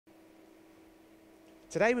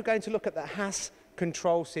Today we're going to look at the HAAS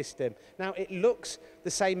control system. Now it looks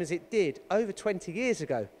the same as it did over 20 years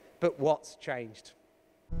ago, but what's changed?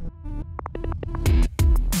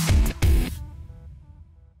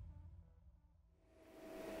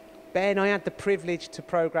 Ben, I had the privilege to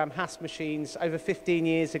program HAAS machines over 15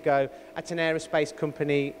 years ago at an aerospace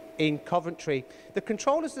company in Coventry. The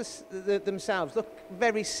controllers themselves look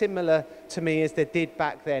very similar to me as they did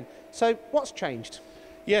back then. So what's changed?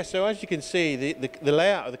 Yeah, so as you can see, the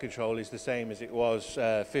layout of the control is the same as it was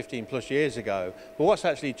 15 plus years ago. But what's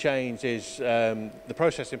actually changed is the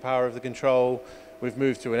processing power of the control. We've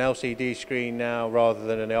moved to an LCD screen now rather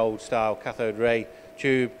than an old style cathode ray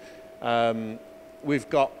tube. We've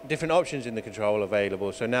got different options in the control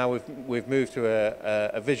available. So now we've moved to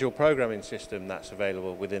a visual programming system that's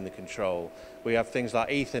available within the control. We have things like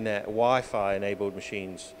Ethernet, Wi-Fi enabled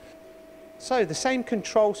machines. So the same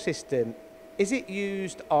control system, is it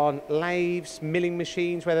used on lathes, milling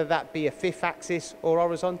machines, whether that be a fifth axis or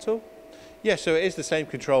horizontal? Yes, so it is the same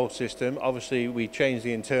control system. Obviously we changed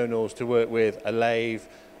the internals to work with a lathe,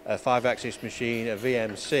 a 5-axis machine, a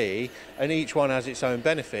VMC, and each one has its own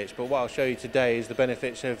benefits. But what I'll show you today is the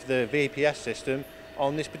benefits of the VPS system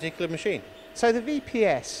on this particular machine. So the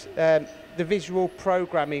VPS, the visual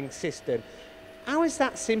programming system, how has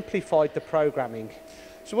that simplified the programming?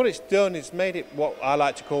 So what it's done is made it what I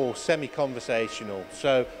like to call semi-conversational.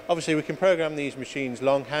 So obviously we can program these machines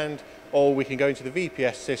longhand, or we can go into the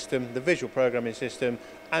VPS system, the visual programming system,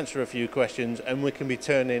 answer a few questions, and we can be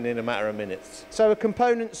turning in a matter of minutes. So a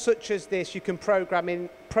component such as this, you can program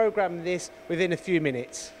this within a few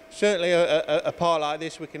minutes? Certainly a part like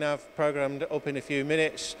this we can have programmed up in a few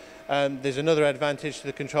minutes. There's another advantage to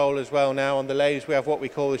the control as well now. On the lathes we have what we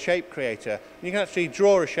call the shape creator. You can actually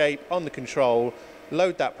draw a shape on the control,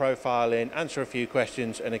 load that profile in, answer a few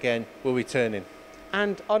questions, and again we'll be turning.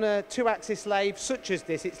 And on a 2-axis lathe such as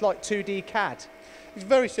this, it's like 2D CAD? It's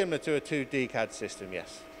very similar to a 2D CAD system,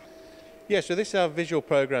 yes. Yeah, so this is our visual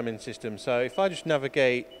programming system. So if I just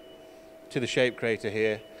navigate to the shape creator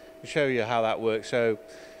here, I'll show you how that works. So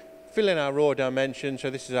fill in our raw dimension. So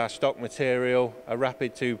this is our stock material, a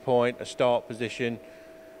rapid 2-point, a start position,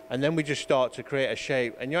 and then we just start to create a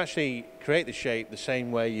shape. And you actually create the shape the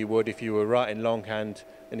same way you would if you were writing longhand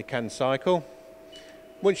in a CAN cycle.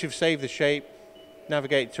 Once you've saved the shape,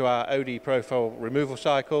 navigate to our OD profile removal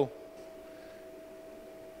cycle,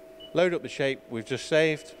 load up the shape we've just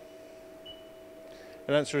saved,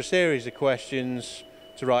 and answer a series of questions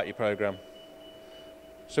to write your program.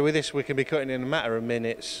 So with this we can be cutting in a matter of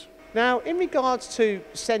minutes. Now in regards to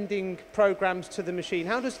sending programs to the machine,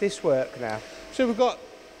 how does this work now? So we've got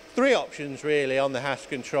 3 options really on the HAAS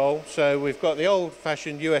control. So we've got the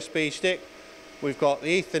old-fashioned USB stick, we've got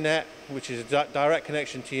the Ethernet, which is a direct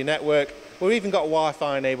connection to your network. We've even got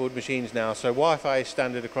Wi-Fi enabled machines now, so Wi-Fi is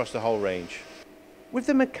standard across the whole range. With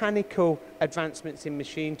the mechanical advancements in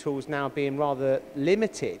machine tools now being rather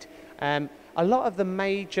limited, a lot of the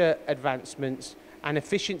major advancements and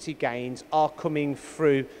efficiency gains are coming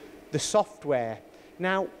through the software.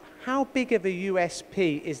 Now, how big of a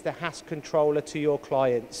USP is the HAAS controller to your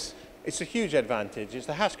clients? It's a huge advantage. It's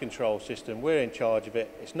the HAAS control system. We're in charge of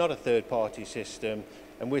it. It's not a third-party system,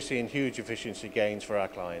 and we're seeing huge efficiency gains for our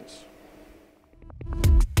clients.